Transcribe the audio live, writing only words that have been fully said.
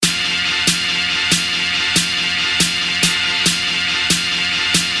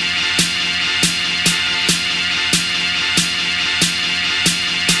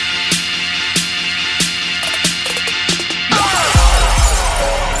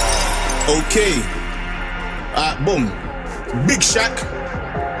Okay. Boom. Big Shack.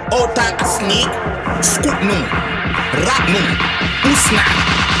 Old type of sneak. Scoop no. Rat no. Usna.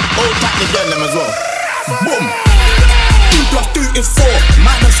 Old type the girl them as well. Boom. 2 + 2 is 4.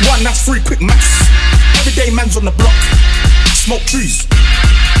 -1, that's 3 quick maths. Everyday man's on the block. Smoke trees.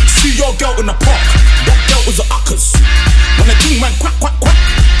 See your girl in the park. That girl was a uckers. When the king man quack quack quack,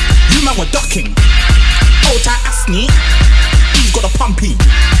 you man were ducking. Old type of sneak. He's got a pumpy.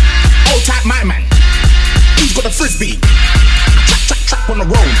 Old type my man. He's got a frisbee. Trap on the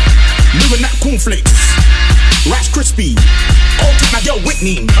road. Moving that cornflakes. Rice crispy. Old type my girl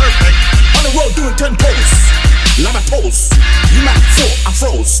Whitney. Perfect. On the road doing 10 toes. Lava toes. You man thought I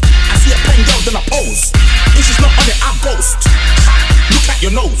froze. I see a pen girl then I pose. If she's not on it, I ghost. Look at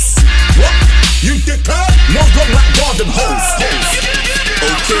your nose. What? You dick her? Nose long like garden hose.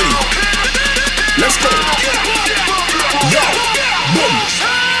 Okay. Let's go. Yo. Boom.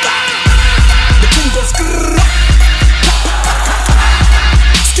 The king goes skrrrr.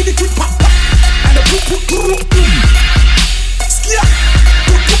 Skitty quick pop pop. And the boom boom boom boom. Skia.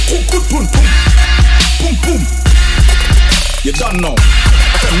 Boom boom boom boom boom. Boom boom. You don't know.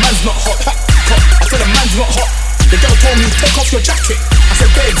 I said man's not hot. I said a man's not hot. The girl told me take off your jacket. I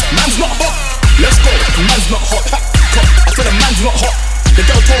said babes, man's not hot. Let's go. Man's not hot. I said a man's not hot. The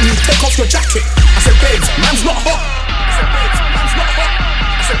girl told me take off your jacket. I said babes, man's not hot. I said babes, man's not hot.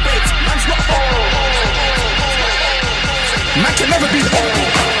 I said babes, man's not hot. Man can never be hot.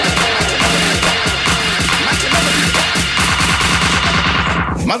 Man can never be hot.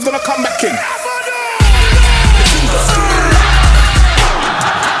 Man's gonna come back in.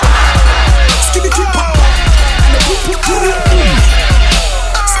 Skibby keep pop pop. And the boom boom boom boom.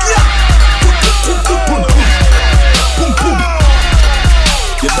 Skia. Boom boom boom boom boom. Boom boom.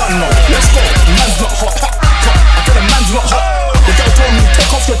 You don't know. Let's go. Man's not hot. I said a man's not hot. The girl told me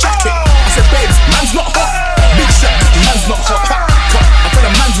take off your jacket. I said babes, man's not hot.